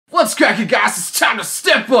Let's crack it, guys. It's time to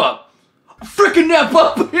step up. Freaking NEP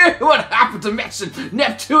up here. What Hyperdimension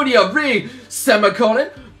Neptunia ring,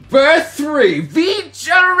 semicolon, Birth3,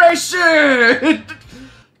 V-Generation.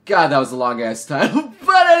 God, that was a long-ass title.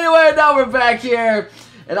 But anyway, now we're back here.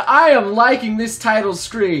 And I am liking this title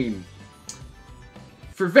screen.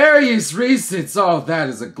 For various reasons. Oh, that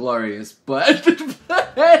is a glorious butt.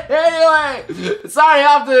 Anyway, it's already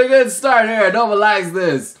off to a good start here. Nova likes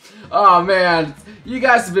this. Oh, man. You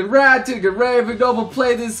guys have been ranting and raving. Nova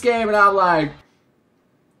played this game, and I'm like,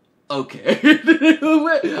 okay.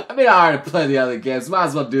 I mean, I already played the other games. Might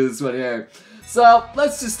as well do this one here. So,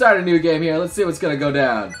 let's just start a new game here. Let's see what's gonna go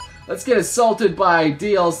down. Let's get assaulted by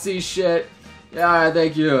DLC shit. Yeah, alright,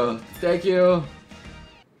 thank you. Thank you.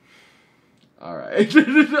 Alright.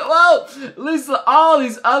 Well, at least all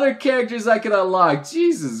these other characters I can unlock.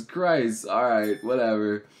 Jesus Christ. Alright,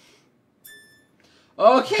 whatever.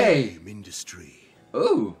 Okay. Game industry.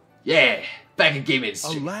 Ooh, yeah. Back in game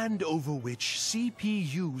industry. A land over which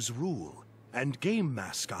CPUs rule and game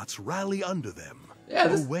mascots rally under them. Yeah,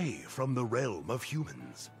 away from the realm of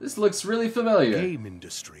humans. This looks really familiar. Game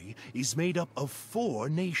industry is made up of 4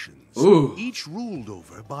 nations, ooh, each ruled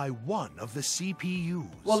over by one of the CPUs.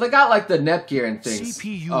 Well, they got like the NEP gear and things.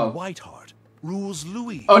 CPU Whiteheart rules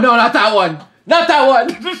Louis. Oh no, not that one! Not that one!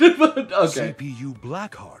 Okay. CPU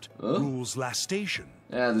Blackheart rules La Station.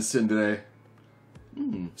 Yeah, the Tsundere.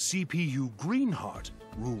 CPU Greenheart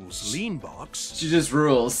rules Leanbox. She just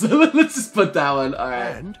rules. Let's just put that one.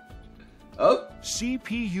 Alright. And oh,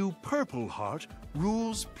 CPU Purple Heart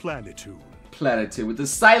rules Planitude. Planitude with the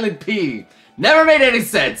silent P. Never made any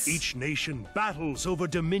sense. Each nation battles over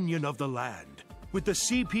dominion of the land, with the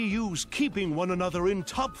CPUs keeping one another in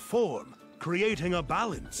top form, creating a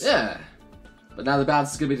balance. Yeah. But now the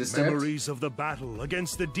balance is gonna be disturbed. Memories of the battle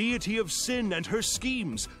against the deity of sin and her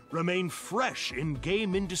schemes remain fresh in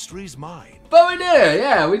game industry's mind. But we did it,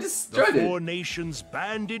 yeah, we destroyed The 4 nations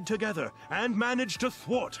banded together and managed to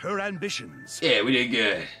thwart her ambitions. Yeah, we did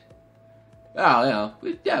good. Oh,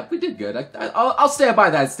 yeah, we did good. I'll stand by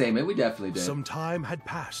that statement. We definitely did. Some time had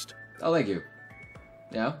passed. Oh, thank you.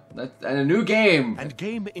 Yeah, and a new game. And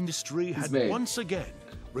game industry had made. once again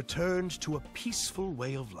returned to a peaceful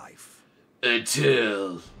way of life.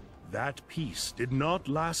 Until that peace did not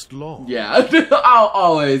last long. Yeah, I'll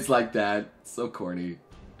always like that. So corny.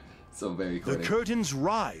 So very corny. The curtains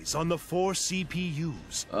rise on the 4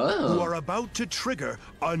 CPUs, oh, who are about to trigger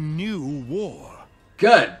a new war.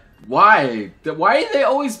 Good. Why? Why are they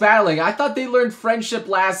always battling? I thought they learned friendship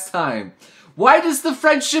last time. Why does the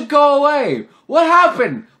friendship go away? What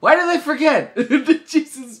happened? Why did they forget?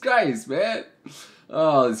 Jesus Christ, man.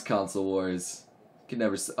 Oh, these console wars. Can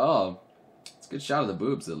never. Oh. Good shot of the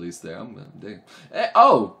boobs, at least there. I'm dig.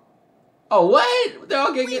 Oh, what? They're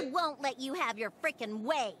all getting. We won't let you have your frickin'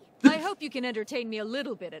 way. I hope you can entertain me a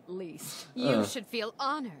little bit, at least. You should feel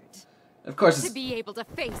honored. Of course, to be able to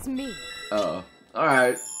face me. Oh, all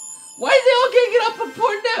right. Why are they all getting up on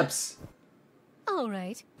poor Neps? All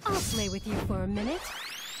right, I'll play with you for a minute.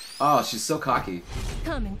 Oh, she's so cocky.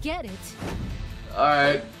 Come and get it. All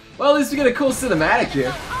right. Well, at least we get a cool cinematic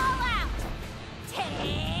here.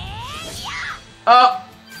 Oh,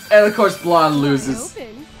 and of course Blonde loses.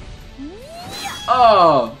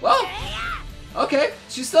 Oh, well, okay,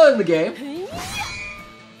 she's still in the game.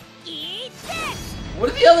 What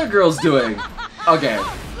are the other girls doing? Okay.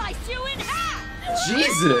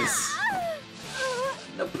 Jesus.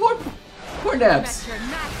 No, poor Neps.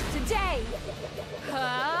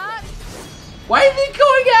 Why are they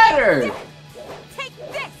going at her? Take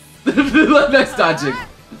this. Next dodging.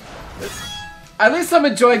 At least I'm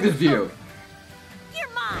enjoying the view.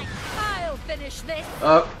 Finish this.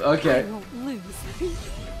 Oh, okay. I won't lose.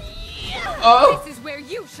 Oh. This is where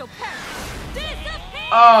you shall perish. Disappear.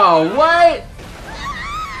 Oh, what?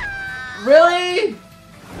 Really?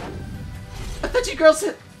 I thought you girls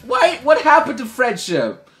hit. Why? What happened to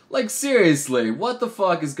friendship? Like, seriously, what the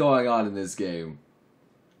fuck is going on in this game?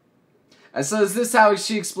 And so is this how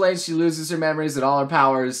she explains she loses her memories and all her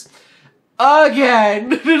powers?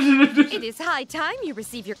 Again! It is high time you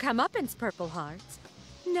receive your comeuppance, Purple Heart.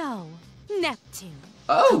 No. Neptune.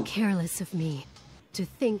 Oh. How careless of me to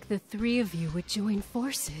think the 3 of you would join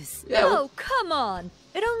forces. Yeah. Oh, come on.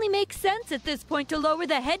 It only makes sense at this point to lower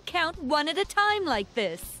the head count 1 at a time like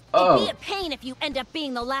this. Oh. It'd be a pain if you end up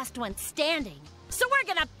being the last one standing. So we're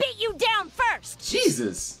gonna beat you down first.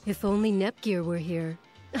 Jesus. If only Nepgear were here,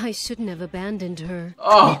 I shouldn't have abandoned her.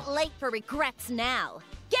 Oh. A bit late for regrets now.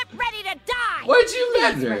 Get ready to die! Why'd you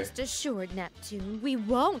abandon her? Rest assured, Neptune, we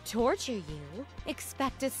won't torture you.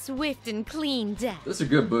 Expect a swift and clean death. Those are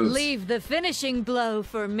good boobs. Leave the finishing blow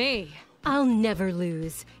for me. I'll never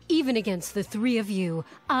lose. Even against the three of you,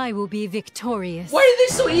 I will be victorious. Why are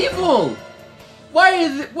they so evil? What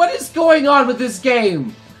is going on with this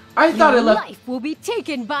game? I thought Your I left. life will be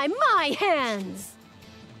taken by my hands.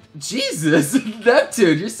 Jesus,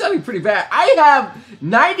 Neptune, you're sounding pretty bad. I have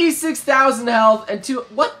 96,000 health and two.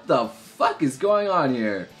 What the fuck is going on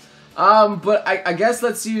here? But I guess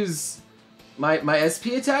let's use my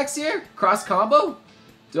SP attacks here. Cross combo.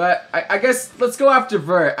 Do I guess let's go after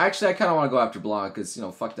Vert. Actually, I kind of want to go after Blonde because, you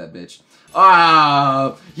know, fuck that bitch.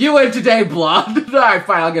 Ah, you win today, Blonde. All right,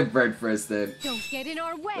 fine. I'll get Vert first then. Don't get in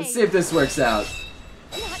our way. Let's see if this works out.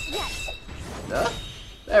 Not yet.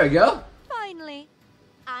 There we go. Finally.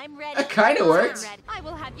 I'm ready. That kind of worked. I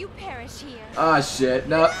will have you perish here. Ah, shit.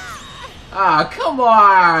 No. Ah, come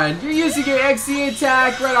on. You're using your XE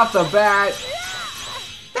attack right off the bat.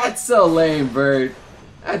 That's so lame, Vert.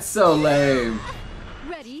 That's so lame.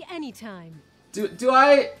 Ready anytime. Do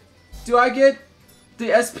I get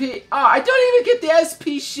the SP? Oh, I don't even get the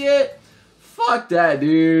SP shit. Fuck that,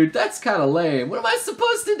 dude. That's kind of lame. What am I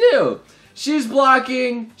supposed to do? She's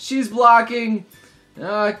blocking. She's blocking.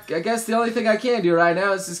 I guess the only thing I can do right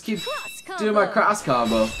now is just keep doing my cross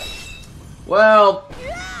combo. Well,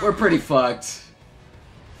 we're pretty fucked.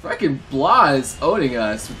 Freaking Blah is owning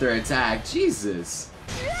us with their attack. Jesus.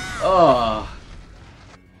 Oh.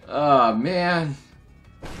 Oh, man.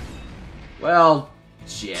 Well,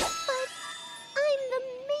 shit. But I'm the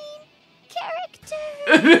main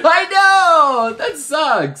character. I know! That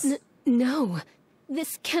sucks! No,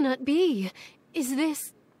 this cannot be. Is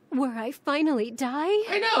this where I finally die?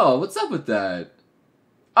 I know, what's up with that?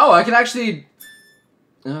 Oh, I can actually...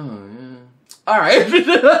 Oh, yeah.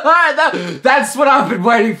 Alright, that's what I've been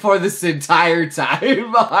waiting for this entire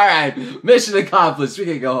time. Alright, mission accomplished, we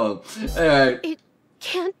can go home. Alright. It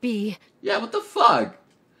can't be. Yeah, what the fuck?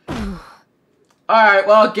 Alright,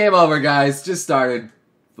 well, game over, guys. Just started.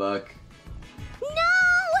 Fuck. No!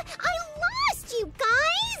 I lost, you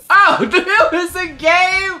guys! Oh, it was a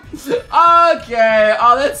game? Okay.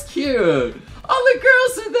 Oh, that's cute. All the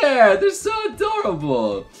girls are there. They're so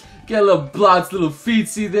adorable. Get a little Blot's little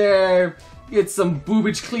feetsy there. Get some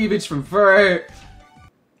boobage cleavage from Vert.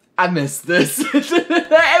 I missed this.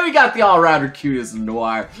 And we got the all-rounder cuteness of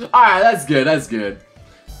Noir. Alright, that's good. That's good.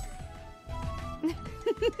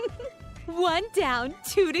 1 down,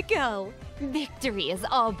 2 to go. Victory is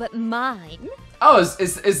all but mine. Oh,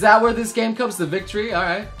 is that where this game comes to victory?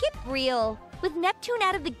 Alright. Get real. With Neptune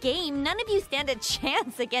out of the game, none of you stand a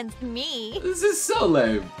chance against me. This is so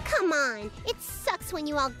lame. Come on, it sucks when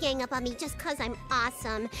you all gang up on me just cause I'm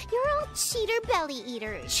awesome. You're all cheater belly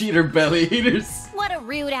eaters. Cheater belly eaters. What a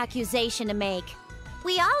rude accusation to make.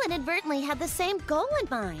 We all inadvertently had the same goal in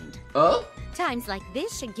mind. Oh? Times like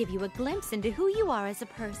this should give you a glimpse into who you are as a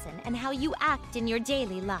person and how you act in your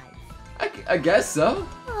daily life. I guess so.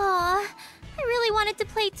 Aw, I really wanted to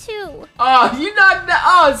play too. Oh, you not.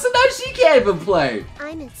 Oh, so now she can't even play.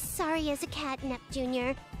 I'm as sorry as a cat, Nep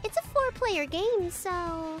Jr. It's a 4-player game,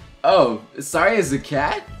 so... Oh, sorry as a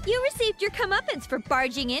cat? You received your comeuppance for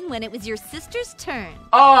barging in when it was your sister's turn.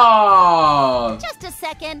 Oh! Just a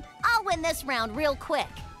second. I'll win this round real quick.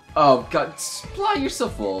 Oh, God. Blah, you're so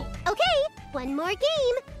full. Okay, one more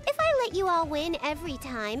game. If I let you all win every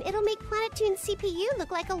time, it'll make Planetoon's CPU look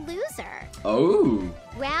like a loser. Oh.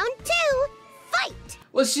 Round 2, fight!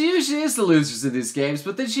 Well, she usually is the losers in these games,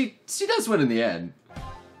 but then she does win in the end.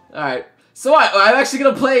 Alright. So I'm actually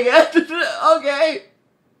gonna play again? Okay.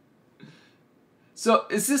 So,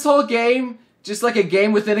 is this whole game just like a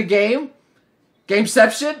game within a game?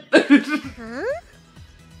 Gameception? Huh?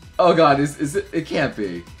 Oh God, is it? It can't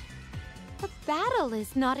be. The battle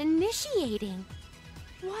is not initiating.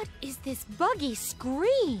 What is this buggy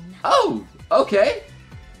screen? Oh, okay.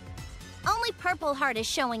 Only Purple Heart is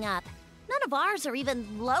showing up. None of ours are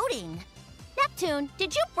even loading. Neptune,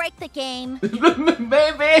 did you break the game?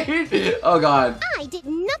 Maybe. Oh God. I did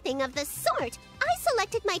nothing of the sort. I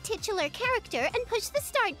selected my titular character and pushed the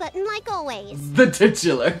start button like always. The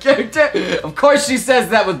titular character. Of course she says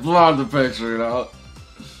that with blonde the picture, you know.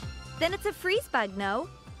 Then it's a freeze bug, no?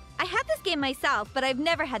 I had this game myself, but I've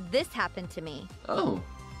never had this happen to me. Oh.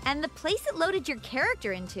 And the place it loaded your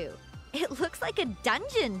character into. It looks like a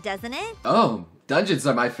dungeon, doesn't it? Oh, dungeons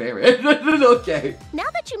are my favorite. Okay. Now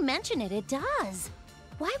that you mention it, it does.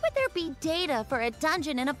 Why would there be data for a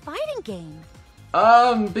dungeon in a fighting game?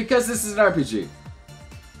 Because this is an RPG.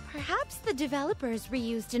 Perhaps the developers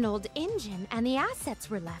reused an old engine and the assets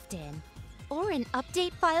were left in. Or an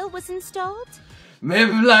update file was installed?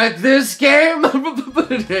 Maybe like this game?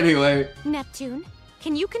 But anyway. Neptune,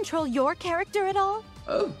 can you control your character at all?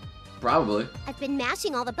 Oh. Probably. I've been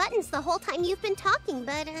mashing all the buttons the whole time you've been talking,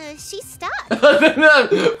 but she's stuck.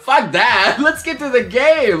 Fuck that. Let's get to the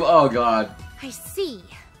game. Oh, God. I see.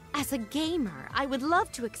 As a gamer, I would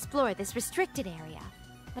love to explore this restricted area.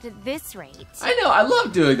 But at this rate... I know, I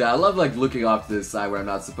love doing that. I love, like, looking off to the side where I'm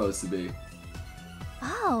not supposed to be.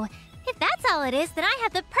 Oh, if that's all it is, then I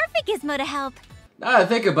have the perfect gizmo to help. Now that I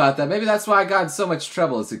think about that, maybe that's why I got in so much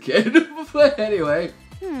trouble as a kid. But anyway.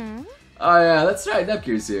 Oh, yeah, that's right.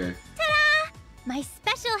 Nepgear's here. Ta-da! My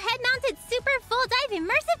special head-mounted super full-dive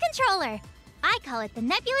immersive controller. I call it the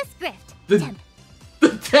Nebulous Grift. Temp.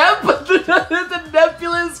 The temp? The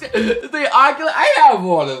nebulous? The ocular? I have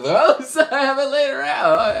one of those. I have it later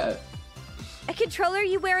out. Oh, yeah. A controller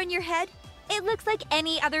you wear on your head? It looks like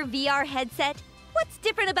any other VR headset. What's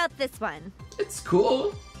different about this one? It's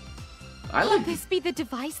cool. I like Could this be the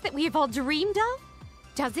device that we have all dreamed of?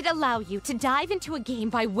 Does it allow you to dive into a game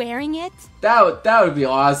by wearing it? That would be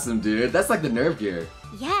awesome, dude. That's like the Nerve Gear.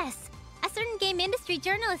 Yes. A certain game industry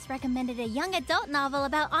journalist recommended a young adult novel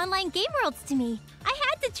about online game worlds to me. I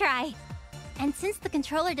had to try. And since the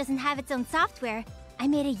controller doesn't have its own software, I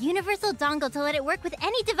made a universal dongle to let it work with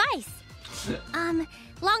any device.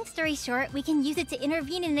 Long story short, we can use it to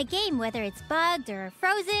intervene in a game, whether it's bugged or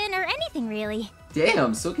frozen or anything really.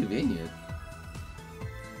 Damn, so convenient.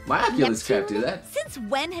 My Oculus can't do that. Since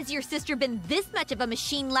when has your sister been this much of a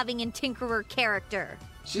machine-loving and tinkerer character?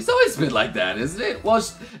 She's always been like that, isn't it? Well,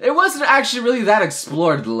 it wasn't actually really that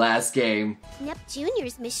explored the last game. Nep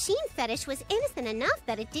Jr.'s machine fetish was innocent enough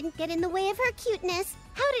that it didn't get in the way of her cuteness.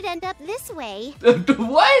 How'd it end up this way?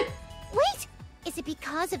 What? Wait! Is it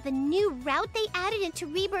because of the new route they added into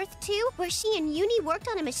Rebirth 2, where she and Uni worked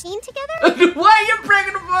on a machine together? What? You're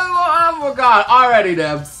breaking the oh my god, already,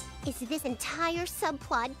 Nebs. Is this entire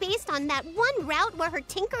subplot based on that one route where her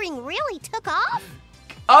tinkering really took off?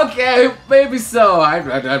 Okay, maybe so. I'd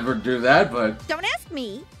never do that, but... Don't ask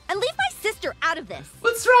me, and leave my sister out of this.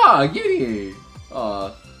 What's wrong? Uni?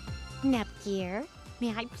 Aw. Nepgear,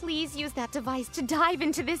 may I please use that device to dive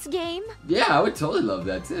into this game? Yeah, I would totally love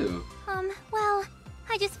that too. Well,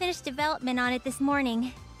 I just finished development on it this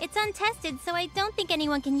morning. It's untested, so I don't think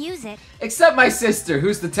anyone can use it. Except my sister,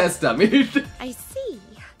 who's the test dummy. I see.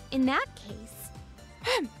 In that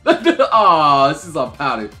case... Aw, this is all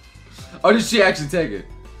pouted. Oh, did she actually take it?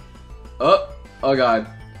 Oh god.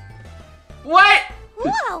 What?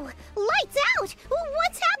 Whoa! Lights out!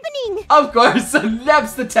 What's happening? Of course,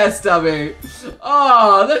 Nep's the test dummy.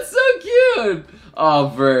 Oh, that's so cute.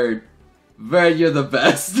 Oh, Vert. Vert, you're the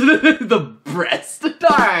best. The breast.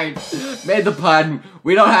 Alright. Made the pun.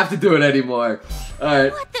 We don't have to do it anymore.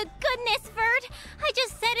 Alright. What the goodness, Vert? I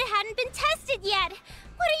just said it hadn't been tested yet.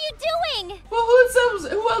 What are you doing? Well,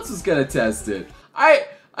 who else was gonna test it? I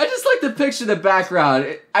just like the picture in the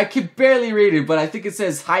background. I can barely read it, but I think it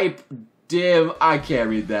says hype dim. I can't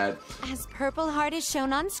read that. As Purple Heart is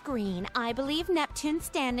shown on screen, I believe Neptune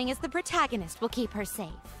standing as the protagonist will keep her safe.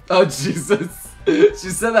 Oh, Jesus. She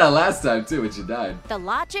said that last time, too, when she died. The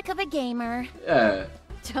logic of a gamer. Yeah.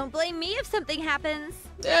 Don't blame me if something happens.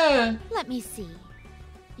 Yeah. Let me see.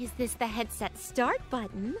 Is this the headset start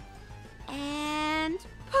button? And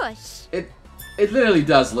push. It literally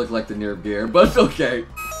does look like the Nerve Gear, but okay.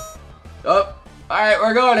 Oh, alright,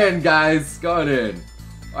 we're going in, guys. Going in.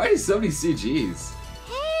 Already so many CGs.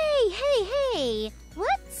 Hey!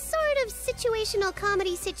 What sort of situational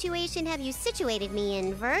comedy situation have you situated me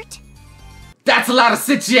in, Vert? That's a lot of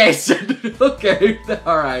situation! Okay,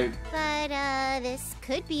 alright. But, this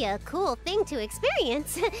could be a cool thing to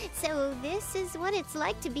experience. So this is what it's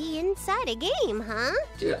like to be inside a game, huh?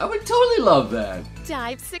 Dude, I would totally love that.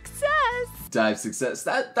 Dive success! Dive success.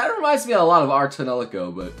 That reminds me a lot of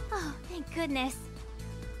Artanelico, but... Oh, thank goodness.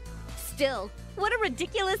 Still, what a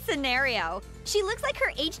ridiculous scenario. She looks like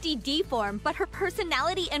her HDD form, but her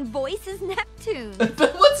personality and voice is Neptune. What's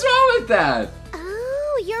wrong with that?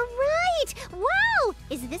 Oh, you're right! Wow!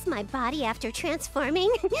 Is this my body after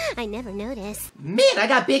transforming? I never noticed. Man, I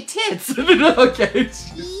got big tits! Okay.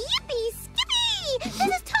 Yippee skippy! This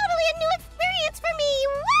is totally a new experience for me!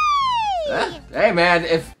 Whee! Hey man,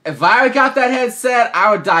 if I got that headset,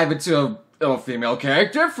 I would dive into a female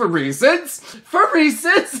character for reasons. For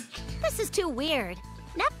reasons! This is too weird.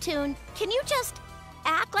 Neptune, can you just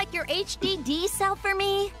act like your HDD self for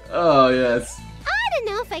me? Oh, yes. I don't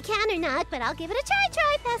know if I can or not, but I'll give it a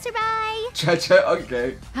try, passerby. Try,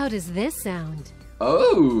 okay. How does this sound?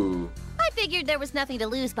 Oh. I figured there was nothing to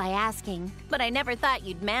lose by asking, but I never thought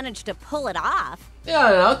you'd manage to pull it off.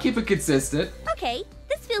 Yeah, I'll keep it consistent. Okay,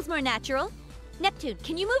 this feels more natural. Neptune,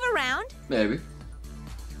 can you move around? Maybe.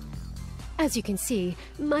 As you can see,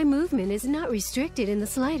 my movement is not restricted in the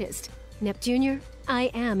slightest. Nep Jr.,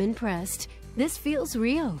 I am impressed. This feels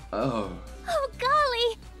real. Oh. Oh,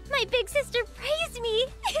 golly! My big sister praised me!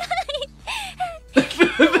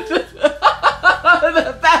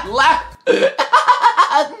 That laugh!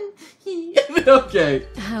 Okay.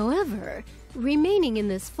 However, remaining in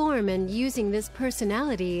this form and using this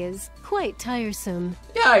personality is quite tiresome.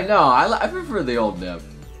 Yeah, I know. I prefer the old NEP.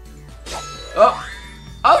 Oh.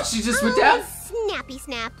 Oh, she just went down? Snappy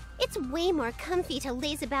snap. It's way more comfy to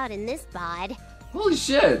laze about in this bod. Holy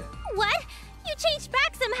shit. What? You changed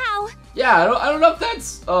back somehow! Yeah, I don't know if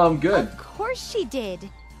that's good. Of course she did.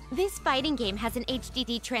 This fighting game has an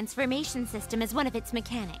HDD transformation system as one of its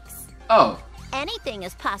mechanics. Oh. Anything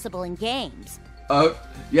is possible in games. Oh,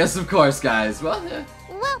 yes, of course, guys. Well, yeah.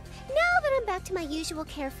 Well, now that I'm back to my usual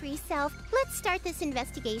carefree self, let's start this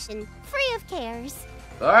investigation, free of cares.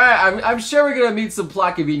 Alright, I'm sure we're gonna meet some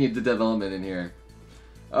plot convenient development in here.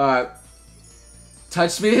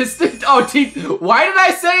 Touch me, Steve. Oh, why did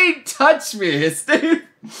I say touch me, Steve?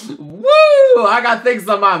 Woo! I got things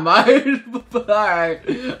on my mind.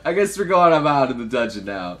 Alright, I guess we're going about in the dungeon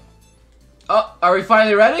now. Oh, are we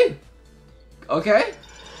finally ready? Okay.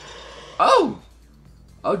 Oh.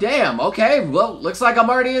 Oh, damn. Okay, well, looks like I'm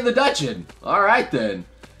already in the dungeon. Alright, then.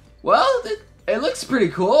 Well, it looks pretty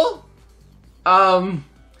cool.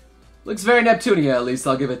 Looks very Neptunia, at least,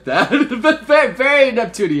 I'll give it that. But very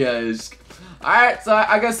Neptunia-ish. Alright, so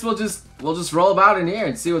I guess we'll just roll about in here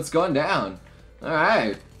and see what's going down.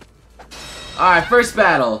 Alright. Alright, first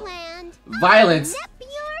battle. Land. Violence. Nep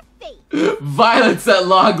your fate. Violence at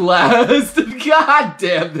long last. God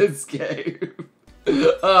damn this game.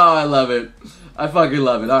 Oh, I love it. I fucking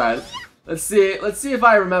love it. Alright. Let's see if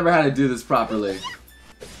I remember how to do this properly.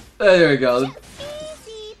 There we go.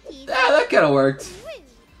 Yeah, that kinda worked.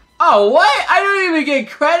 Oh, what? I didn't even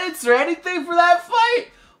get credits or anything for that fight?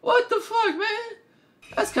 What the fuck, man?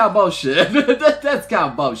 That's kind of bullshit. That's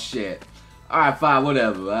kind of bullshit. Alright, fine,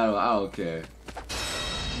 whatever. I don't care.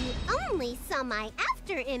 You only saw my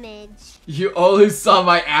after image. You only saw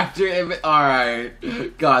my after image?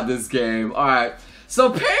 Alright. God, this game. Alright.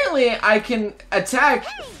 So apparently I can attack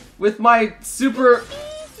with my super...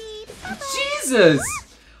 Jesus!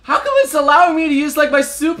 How come it's allowing me to use like my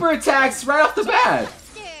super attacks right off the bat?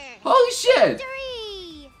 Holy shit!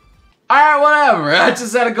 Alright, whatever. I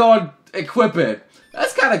just had to go and equip it.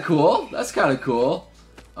 That's kind of cool. That's kind of cool.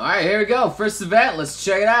 Alright, here we go. First event. Let's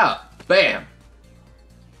check it out. Bam.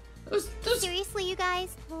 Seriously, you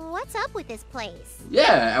guys? What's up with this place?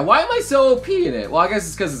 Yeah, and why am I so OP in it? Well, I guess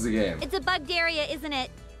it's because it's a game. It's a bugged area, isn't it?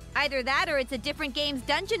 Either that or it's a different game's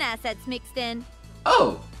dungeon assets mixed in.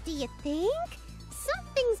 Oh. Do you think?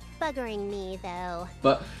 Something's buggering me, though.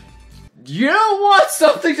 But you don't want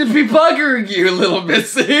something to be buggering you, little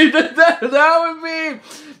missy. That would be...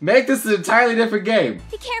 Make this an entirely different game.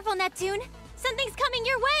 Be careful, Neptune. Something's coming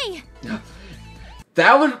your way.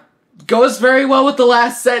 That would... Goes very well with the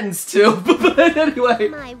last sentence, too. But anyway.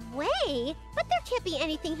 My way? But there can't be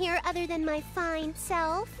anything here other than my fine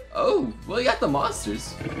self. Oh, well, you got the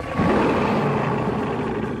monsters.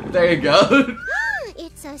 There you go.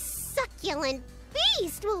 It's a succulent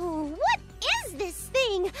beast. What is this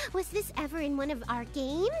thing? Was this ever in one of our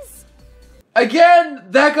games? Again,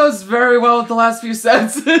 that goes very well with the last few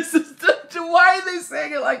sentences. Why are they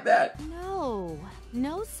saying it like that?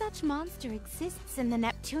 No such monster exists in the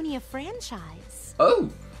Neptunia franchise. Oh,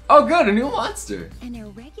 good, a new monster. An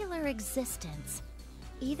irregular existence.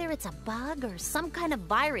 Either it's a bug or some kind of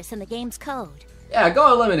virus in the game's code. Yeah,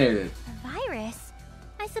 go eliminate it. A virus?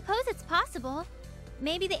 I suppose it's possible.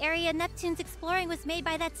 Maybe the area Neptune's exploring was made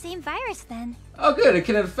by that same virus then. Oh good, it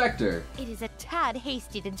can infect her. It is a tad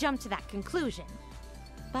hasty to jump to that conclusion.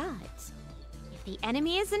 But if the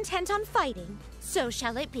enemy is intent on fighting, so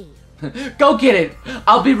shall it be. Go get it!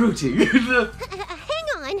 I'll be rooting. Hang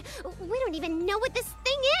on. We don't even know what this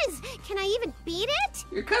thing is. Can I even beat it?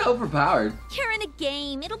 You're kind of overpowered. You're in a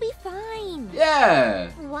game. It'll be fine. Yeah.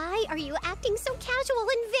 Why are you acting so casual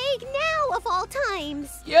and vague now, of all times?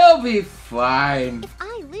 You'll be fine. If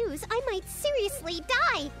I lose, I might seriously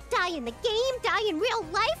die. Die in the game, die in real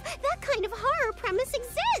life. That kind of horror premise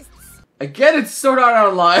exists. Again, it's Sword Art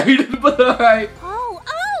Online, but alright. Oh!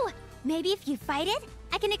 Maybe if you fight it,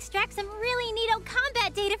 I can extract some really neato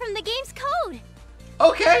combat data from the game's code.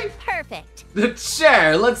 Okay. Perfect.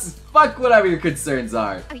 Sure, let's fuck whatever your concerns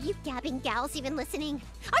are. Are you gabbing gals even listening?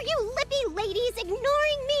 Are you lippy ladies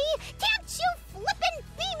ignoring me? Can't you flippin'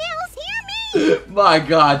 females hear me? My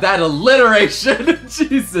god, that alliteration!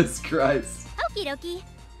 Jesus Christ. Okie dokie.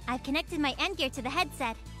 I've connected my endgear to the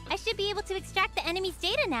headset. I should be able to extract the enemy's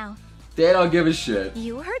data now. They don't give a shit.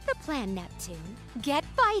 You heard the plan, Neptune. Get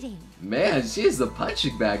fighting. Man, she's a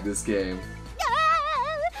punching bag this game. Ah!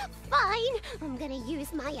 I'm gonna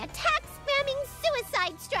use my attack spamming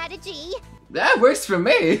suicide strategy. That works for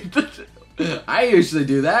me. I usually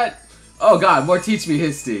do that. Oh god, more teach me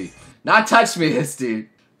Histy. Not touch me Histy.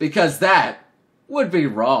 Because that would be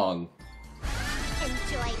wrong.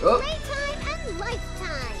 Enjoy playtime and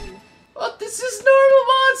lifetime. Well, this is normal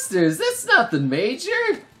monsters. That's nothing major.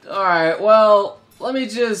 Alright, well, let me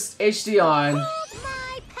just HD on. Hold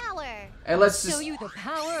my power. And let's just Show you the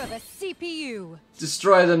power of a CPU.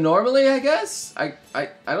 destroy them normally, I guess? I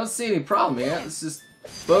don't see any problem here. Let's just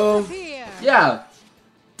boom. Here. Yeah.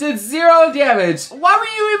 Did 0 damage. Why were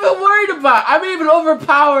you even worried about? I'm even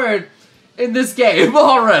overpowered in this game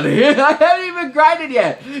already. I haven't even grinded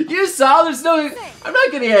yet. You saw there's no... I'm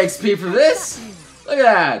not getting XP for this. Look at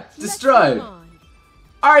that. Destroyed.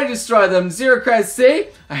 I already destroyed them. 0 credits. See?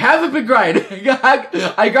 I haven't been grinding.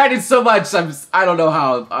 I grinded so much. I don't know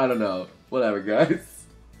how. I don't know. Whatever, guys.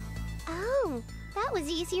 Oh, that was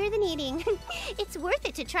easier than eating. It's worth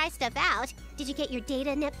it to try stuff out. Did you get your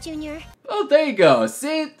data, Nep Jr.? Oh, there you go.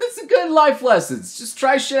 See? That's a good life lessons. Just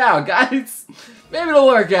try shit out, guys. Maybe it'll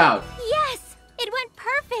work out. Yes! It went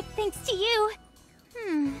perfect thanks to you.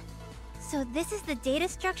 So this is the data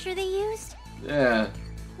structure they used? Yeah.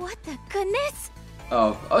 What the goodness?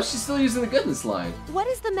 Oh, she's still using the goodness line. What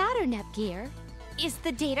is the matter, Nepgear? Is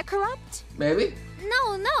the data corrupt? Maybe?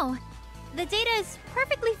 No. The data is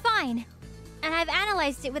perfectly fine. And I've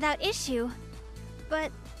analyzed it without issue. But,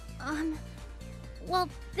 well,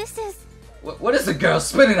 this is... What is it, girl?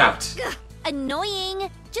 Spit it out. Ugh, annoying.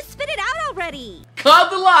 Just spit it out already. Calm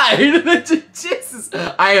the line. Jesus.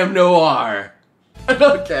 I am Noir.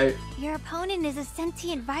 Okay. Your opponent is a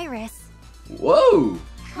sentient virus. Whoa.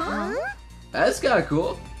 Huh? That's kind of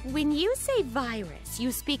cool. When you say virus,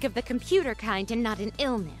 you speak of the computer kind and not an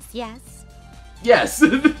illness, yes? Yes.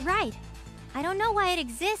 Right. I don't know why it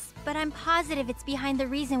exists, but I'm positive it's behind the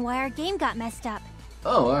reason why our game got messed up.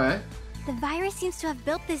 Oh, alright. The virus seems to have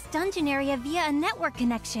built this dungeon area via a network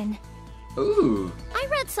connection. Ooh. I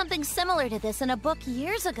read something similar to this in a book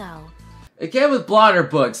years ago. It came with Blonde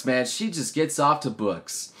books, man. She just gets off to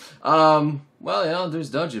books. Well, you know, there's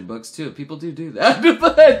dungeon books too. People do that.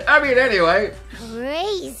 But, I mean, anyway.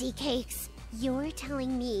 Crazy cakes. You're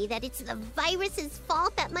telling me that it's the virus's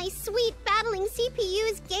fault that my sweet battling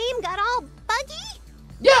CPU's game got all buggy?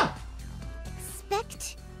 Yeah.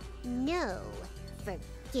 Expect no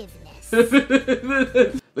forgiveness.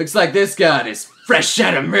 Looks like this god is fresh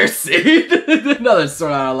out of mercy. Another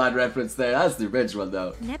Sword Art Online reference there. That's the original one,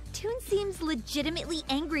 though. Neptune seems legitimately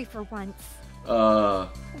angry for once.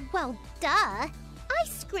 Well, duh. I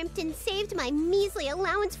scrimped and saved my measly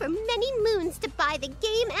allowance for many moons to buy the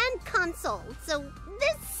game and console, so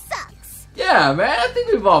this sucks. Yeah, man. I think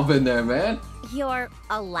we've all been there, man. Your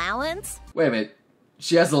allowance? Wait a minute.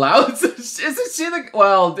 She has allowance? Isn't she the...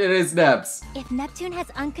 Well, it is Neps. If Neptune has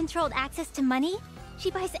uncontrolled access to money,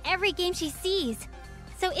 she buys every game she sees.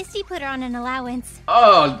 So Isty put her on an allowance.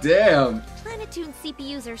 Oh, damn. Planetoon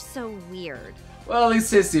CPUs are so weird. Well, at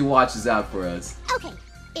least Hissy watches out for us. Okay,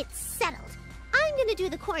 it's settled. I'm gonna do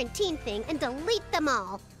the quarantine thing and delete them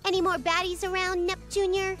all. Any more baddies around, Nep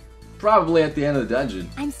Jr.? Probably at the end of the dungeon.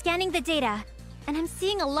 I'm scanning the data, and I'm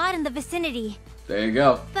seeing a lot in the vicinity. There you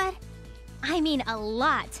go. But, I mean a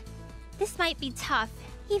lot. This might be tough,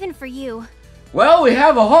 even for you. Well, we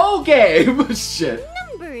have a whole game. Shit.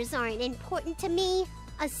 Numbers aren't important to me.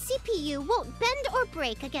 A CPU won't bend or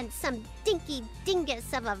break against some dinky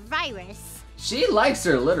dingus of a virus. She likes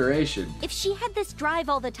her alliteration. If she had this drive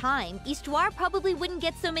all the time, Histoire probably wouldn't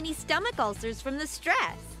get so many stomach ulcers from the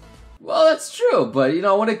stress. Well, that's true, but you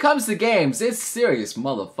know, when it comes to games, it's serious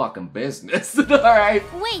motherfucking business. Alright.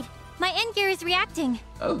 Wait, my end gear is reacting.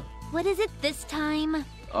 Oh. What is it this time?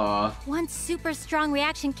 One super strong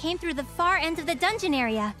reaction came through the far end of the dungeon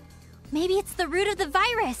area. Maybe it's the root of the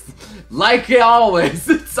virus. Like always,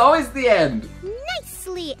 it's always the end.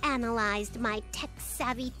 Nicely analyzed, my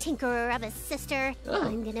tech-savvy tinkerer of a sister. Oh.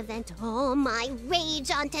 I'm gonna vent all my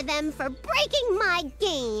rage onto them for breaking my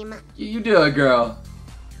game. You do it, girl.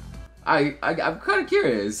 I'm kind of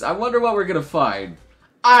curious. I wonder what we're gonna find.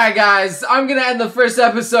 Alright, guys, I'm gonna end the first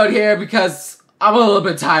episode here because I'm a little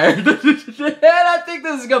bit tired. And I think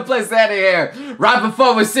this is a good place to end it here, right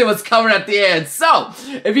before we see what's coming at the end. So,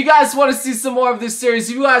 if you guys want to see some more of this series,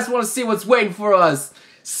 if you guys want to see what's waiting for us,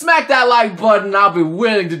 smack that like button. I'll be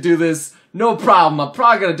willing to do this. No problem. I'm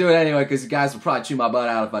probably going to do it anyway because you guys will probably chew my butt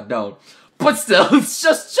out if I don't. But still, it's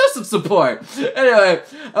just some support. Anyway,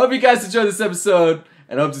 I hope you guys enjoyed this episode,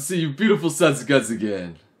 and I hope to see you beautiful sons and guns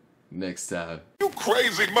again next time. You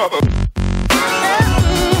crazy mother...